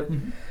active.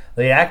 Mm-hmm.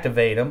 They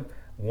activate them.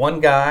 One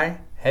guy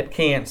had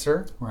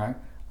cancer. Right.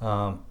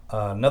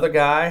 Another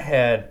guy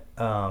had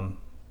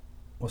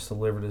what's the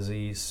liver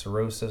disease?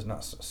 Cirrhosis,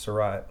 not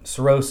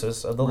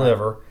cirrhosis of the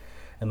liver.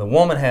 And the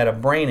woman had a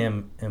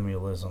brain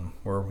embolism,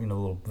 where the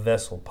little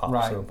vessel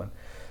pops open.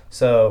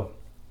 So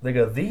they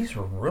go, these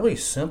were really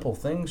simple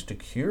things to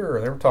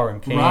cure. They were talking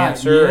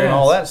cancer and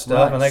all that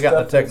stuff, and they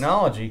got the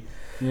technology.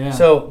 Yeah.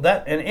 So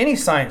that, in any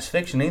science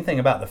fiction, anything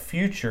about the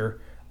future,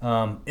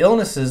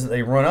 illnesses that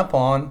they run up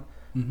on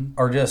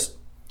are just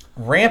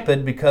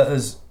rampant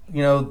because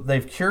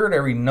they've cured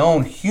every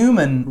known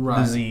human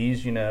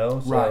disease.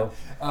 So.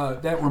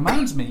 Right. That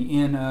reminds me,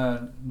 in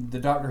the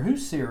Doctor Who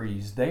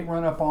series, they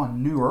run up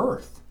on New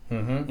Earth,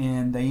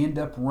 and they end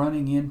up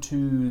running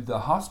into the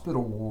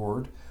hospital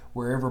ward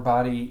where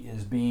everybody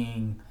is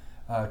being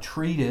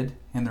treated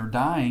and they're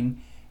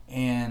dying,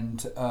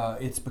 and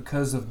it's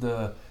because of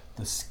the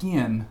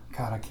skin.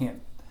 God, I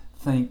can't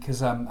think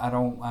because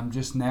I'm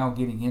just now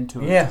getting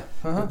into it. Yeah.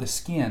 But the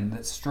skin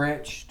that's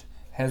stretched,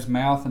 has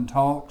mouth and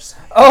talks.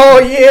 Oh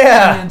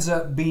yeah. Ends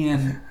up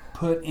being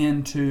put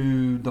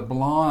into the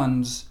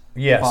blonde's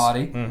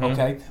body. Mm-hmm.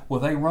 Okay. Well,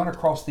 they run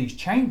across these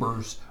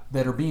chambers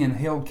that are being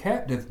held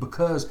captive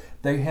because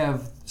they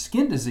have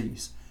skin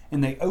disease.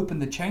 And they open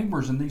the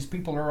chambers, and these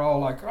people are all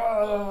like,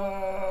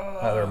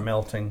 they're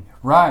melting.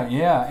 Right,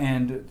 yeah.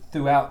 And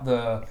throughout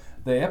the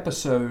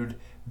episode,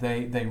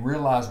 they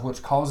realize what's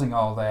causing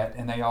all that,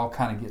 and they all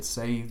kind of get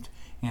saved.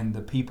 And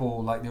the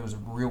people, like, there was a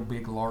real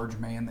big, large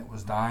man that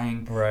was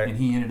dying, and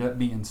he ended up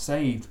being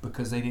saved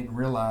because they didn't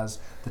realize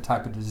the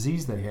type of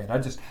disease they had.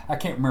 I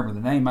can't remember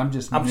the name. I'm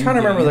trying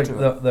to remember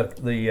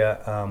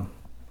the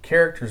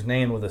character's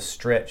name with a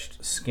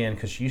stretched skin,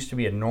 because she used to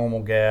be a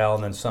normal gal,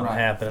 and then something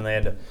happened,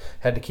 and they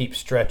had to keep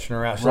stretching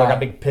her out. She's like a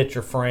big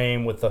picture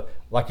frame with the,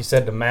 like you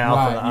said, the mouth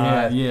and the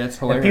eyes. Yeah, it's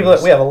hilarious.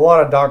 And we have a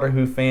lot of Doctor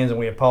Who fans, and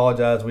we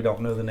apologize we don't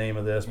know the name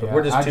of this, but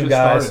we're just two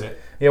guys.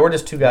 Yeah, we're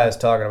just two guys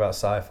talking about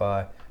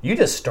sci-fi. You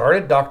just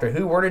started Doctor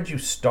Who. Where did you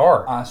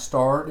start? I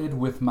started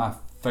with my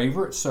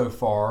favorite so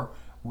far,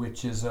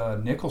 which is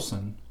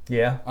Nicholson.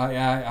 Yeah.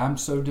 I'm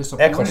so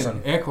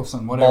disappointed.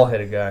 Eccleston, whatever.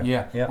 Bald-headed guy.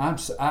 Yeah. Yep.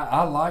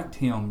 I liked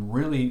him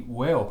really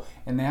well.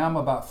 And now I'm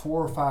about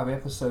 4 or 5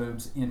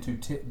 episodes into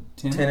Tenet.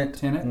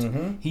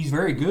 Mm-hmm. He's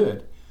very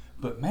good.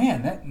 But,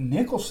 man, that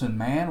Nicholson,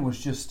 man, was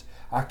just...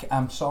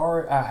 I'm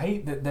sorry. I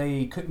hate that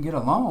they couldn't get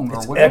along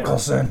or whatever.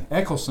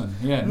 Eccleston,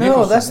 yeah. No,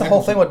 Nicholson, that's the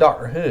whole thing with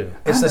Doctor Who.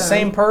 It's the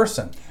same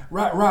person.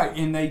 Right.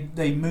 And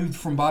they moved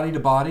from body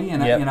to body,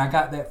 and I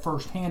got that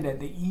firsthand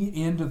at the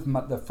end of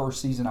the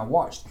first season I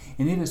watched,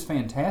 and it is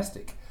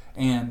fantastic.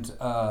 And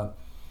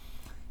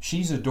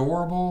she's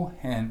adorable,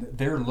 and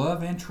their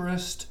love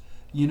interest,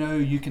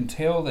 you can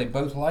tell they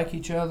both like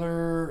each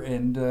other,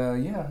 and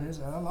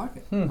I like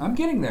it. I'm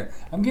getting there.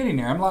 I'm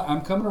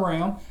coming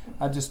around.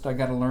 I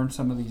got to learn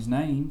some of these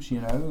names,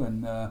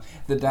 and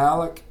the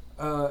Dalek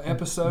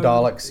episode.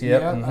 Daleks,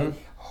 yep. Yeah,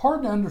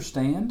 hard to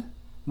understand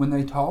when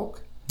they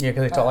talk. Yeah,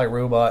 because they talk like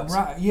robots.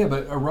 Right? Yeah,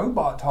 but a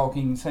robot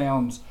talking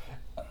sounds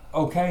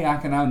okay. I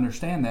can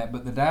understand that,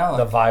 but the dialect,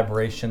 The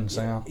vibration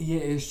sound. yeah,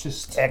 it's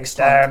just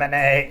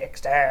Exterminate, It's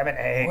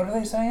exterminate. like, what are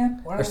they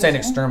saying? What are They're they saying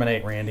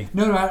exterminate, Randy.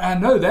 No, I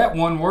know that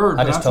one word,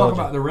 I but just I'm told talking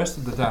you. about the rest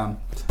of the time.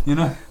 You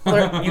know,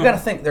 Well, you got to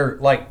think they're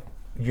like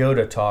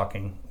Yoda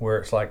talking, where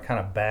it's like kind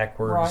of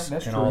backwards Right,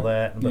 that's and true. all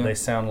that, but Yeah. they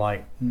sound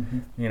like,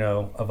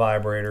 Mm-hmm. a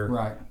vibrator.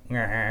 right.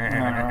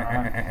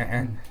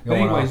 Going But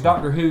anyways, off.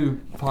 Doctor Who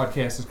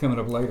podcast is coming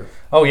up later.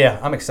 Oh yeah,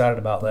 I'm excited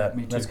about that.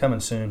 Me too. That's coming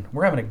soon.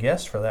 We're having a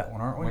guest for that one,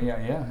 aren't we? Well,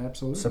 yeah,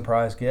 absolutely.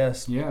 Surprise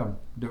guest. Yeah.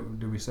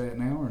 Do we say it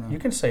now or not? You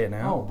can say it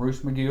now. Oh, Bruce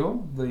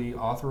McGill, the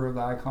author of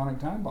the iconic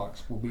Time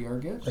Box, will be our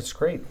guest. That's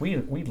great. We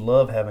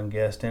love having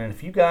guests in. And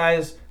if you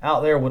guys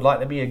out there would like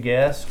to be a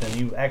guest and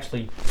you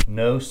actually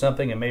know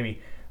something and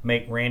maybe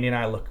make Randy and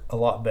I look a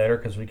lot better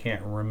because we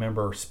can't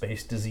remember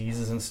space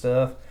diseases and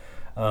stuff,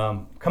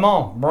 come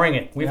on, bring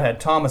it. We've Yeah. had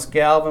Thomas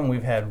Galvin.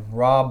 We've had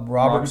Rob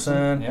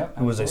Robertson, Yeah,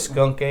 who was a absolutely.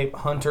 skunk ape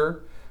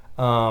hunter.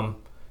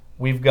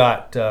 We've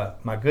got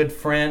my good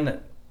friend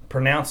that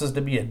pronounces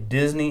to be a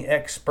Disney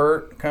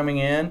expert coming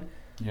in,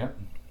 Yep.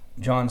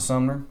 John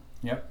Sumner.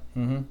 Yep.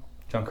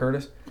 John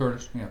Curtis.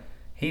 Curtis. Yeah.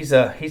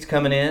 He's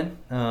coming in.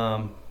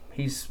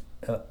 He's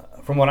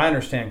from what I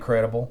understand,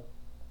 credible.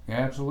 Yeah,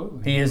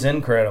 absolutely. He is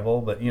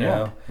incredible, but He's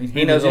he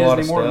been knows to a lot of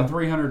Disney more than stuff.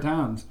 300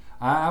 times.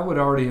 I would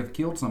already have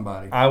killed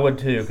somebody. I would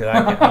too, because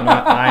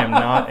I am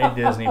not a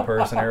Disney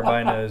person.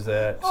 Everybody knows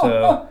that.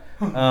 So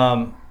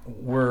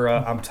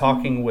I'm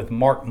talking with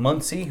Mark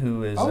Muncy,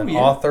 who is an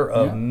author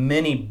of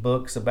many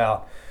books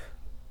about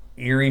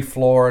eerie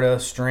Florida,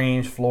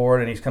 strange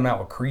Florida, and he's coming out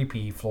with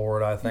Creepy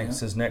Florida. I think it's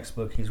his next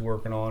book he's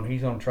working on.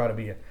 He's going to try to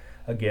be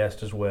a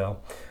guest as well.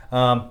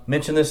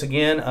 Mention this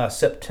again,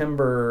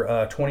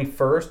 September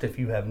 21st. If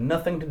you have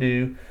nothing to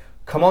do,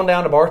 come on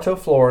down to Bartow,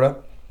 Florida.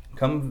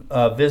 Come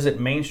visit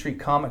Main Street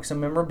Comics and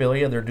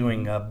Memorabilia. They're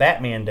doing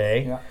Batman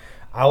Day. Yeah.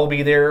 I will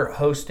be there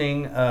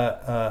hosting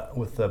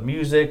with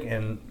music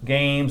and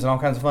games and all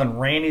kinds of fun.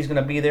 Randy's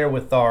going to be there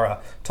with our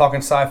Talking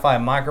Sci-Fi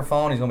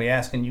microphone. He's going to be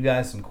asking you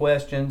guys some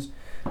questions.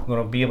 I'm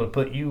going to be able to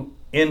put you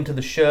into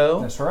the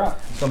show. That's right.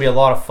 It's going to be a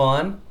lot of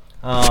fun.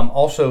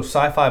 Also,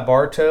 Sci-Fi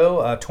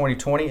Bartow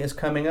 2020 is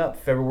coming up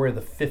February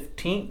the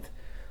 15th.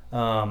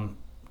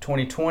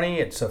 2020,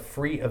 it's a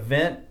free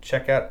event.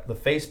 Check out the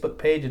Facebook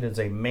page. It is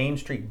a Main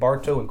Street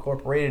Bartow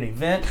Incorporated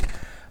event.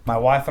 My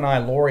wife and I,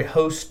 Lori,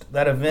 host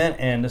that event,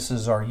 and this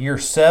is our year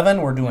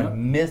 7. We're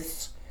doing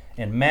Myths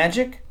and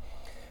Magic,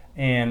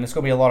 and it's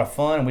going to be a lot of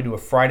fun. And we do a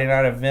Friday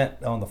night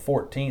event on the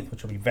 14th,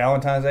 which will be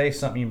Valentine's Day,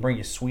 something you can bring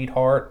your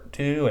sweetheart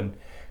to and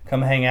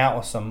come hang out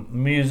with some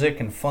music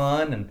and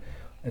fun. And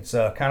it's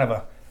kind of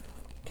a,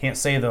 can't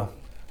say the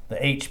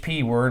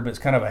HP word, but it's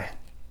kind of a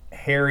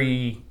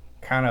hairy,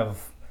 kind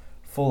of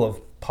full of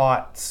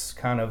pots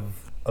kind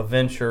of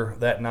adventure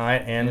that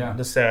night and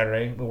the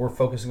Saturday. But we're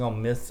focusing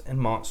on myths and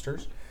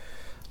monsters.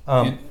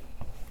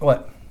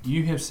 What?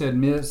 You have said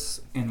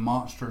myths and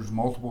monsters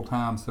multiple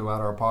times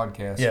throughout our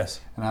podcast. Yes.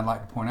 And I'd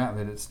like to point out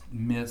that it's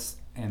myths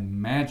and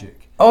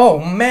magic. Oh,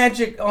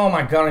 magic. Oh,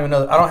 my God. I don't even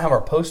know. I don't have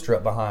our poster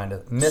up behind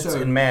it. Myths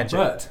and magic.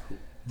 But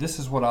this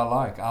is what I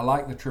like. I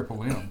like the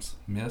triple M's.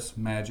 Myths,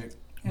 magic,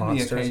 and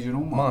Monsters. the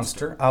occasional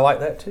monster. I like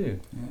that too.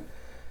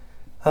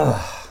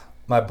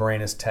 My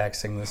brain is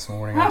taxing this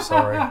morning. I'm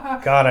sorry.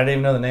 God, I didn't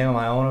even know the name of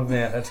my own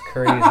event. That's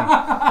crazy.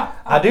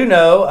 I do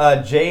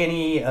know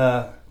J&E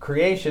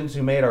Creations,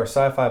 who made our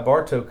Sci-Fi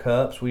Bartow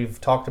cups.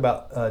 We've talked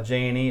about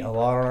J&E a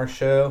lot on our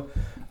show.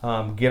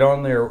 Get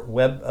on their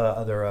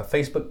their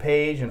Facebook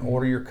page and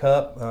order your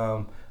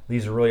cup.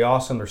 These are really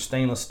awesome. They're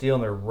stainless steel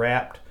and they're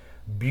wrapped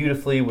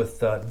beautifully with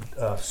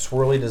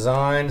swirly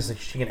designs.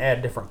 She can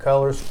add different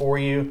colors for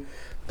you.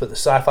 Put the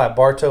Sci-Fi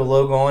Bartow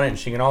logo on it, and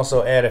she can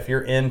also add, if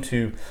you're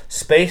into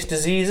space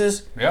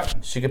diseases,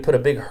 she could put a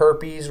big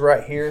herpes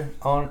right here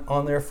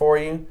on there for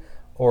you,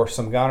 or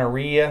some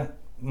gonorrhea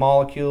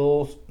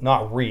molecules.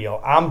 Not real.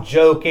 I'm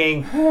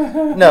joking.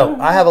 No,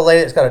 I have a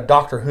lady that's got a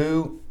Doctor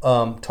Who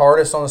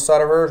TARDIS on the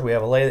side of hers. We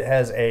have a lady that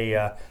has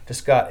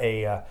just got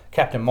a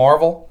Captain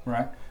Marvel.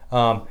 Right.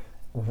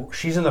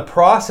 She's in the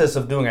process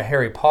of doing a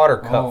Harry Potter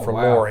cup for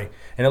Lori,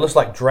 and it looks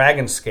like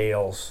dragon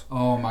scales.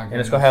 Oh my goodness!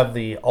 And it's going to have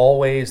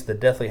the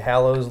Deathly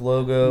Hallows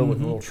logo with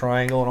a little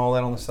triangle and all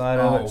that on the side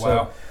of it. Wow.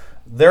 So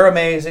they're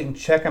amazing.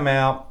 Check them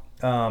out.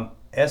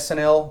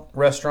 SNL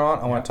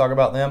Restaurant. I want to talk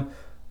about them.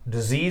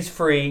 Disease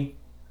free,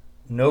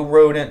 no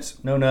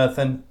rodents, no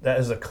nothing. That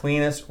is the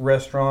cleanest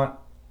restaurant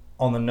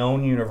on the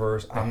known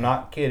universe. I'm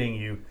not kidding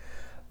you.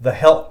 The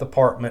health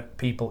department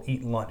people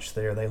eat lunch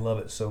there. They love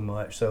it so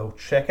much. So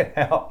check it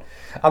out.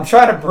 I'm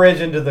trying to bridge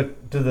into the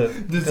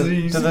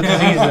disease to the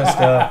disease and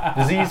stuff.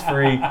 Disease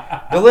free,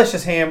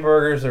 delicious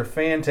hamburgers. They're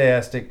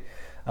fantastic.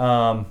 Who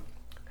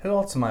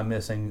else am I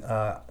missing?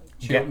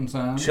 Chilton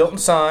Signs. Chilton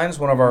Signs,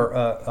 one of our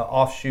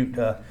offshoot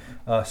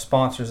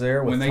sponsors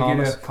there. With When they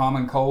Thomas. get a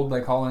common cold,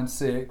 they call in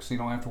sick, so you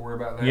don't have to worry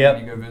about that Yep.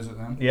 when you go visit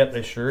them. Yep,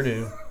 they sure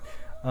do.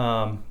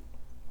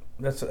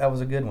 That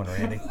was a good one,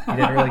 Randy. You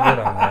did really good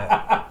on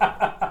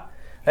that.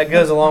 that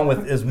goes along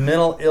with, is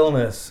mental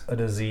illness a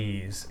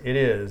disease? It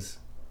is.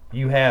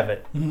 You have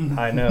it.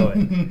 I know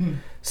it.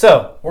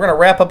 So we're going to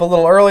wrap up a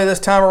little early this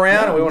time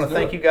around, and we want to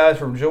thank you guys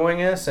for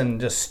joining us and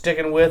just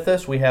sticking with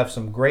us. We have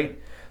some great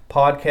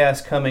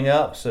podcasts coming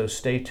up, so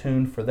stay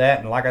tuned for that.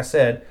 And like I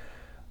said,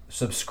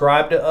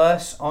 subscribe to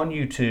us on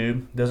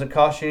YouTube. Doesn't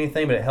cost you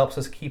anything, but it helps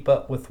us keep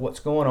up with what's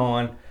going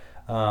on.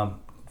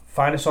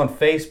 Find us on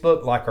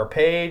Facebook, like our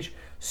page.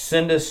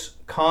 Send us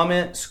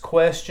comments,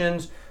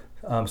 questions,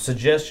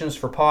 suggestions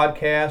for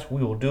podcasts.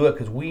 We will do it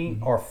because we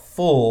are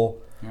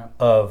full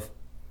of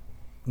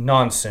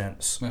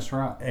nonsense. That's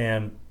right.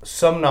 And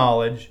some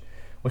knowledge,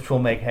 which will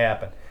make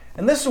happen.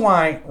 And this is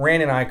why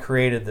Randy and I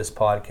created this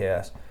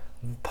podcast.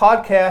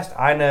 Podcast,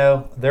 I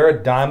know, they're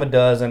a dime a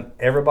dozen.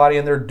 Everybody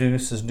in their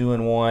deuce is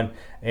doing one.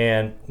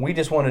 And we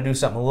just want to do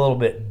something a little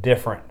bit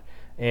different.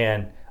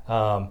 And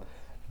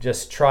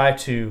just try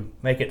to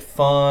make it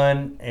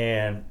fun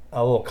and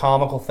a little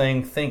comical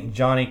thing. Think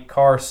Johnny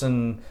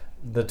Carson,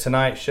 the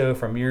Tonight Show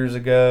from years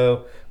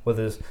ago, with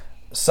his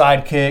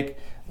sidekick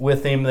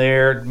with him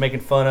there, making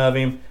fun of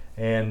him.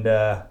 And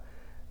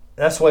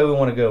that's the way we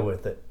want to go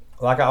with it.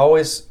 Like I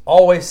always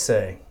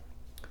say,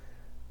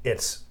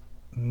 it's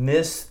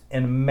myth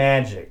and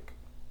magic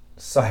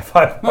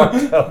sci-fi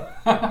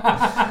podcast.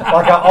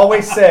 Like I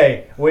always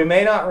say, we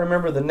may not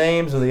remember the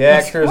names of the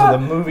actors or the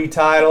movie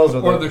titles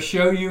or the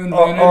show you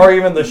invented, or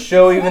even the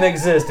show even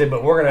existed,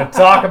 but we're going to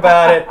talk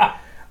about it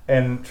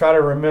and try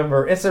to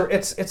remember. It's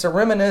a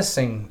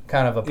reminiscing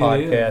kind of a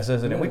podcast,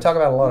 isn't it? We talk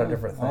about a lot of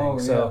different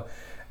things. So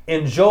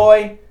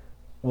enjoy.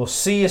 We'll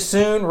see you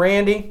soon,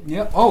 Randy.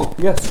 Yep. Oh,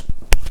 yes.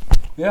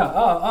 Yeah.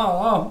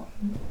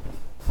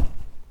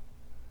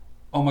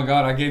 Oh my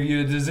God, I gave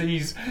you a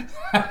disease.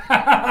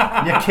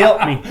 You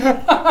killed me.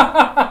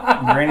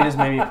 Randy just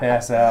made me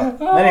pass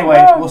out.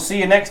 Anyway, we'll see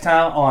you next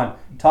time on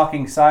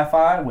Talking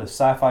Sci-Fi with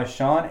Sci-Fi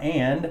Sean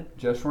and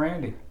Just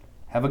Randy.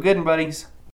 Have a good one, buddies.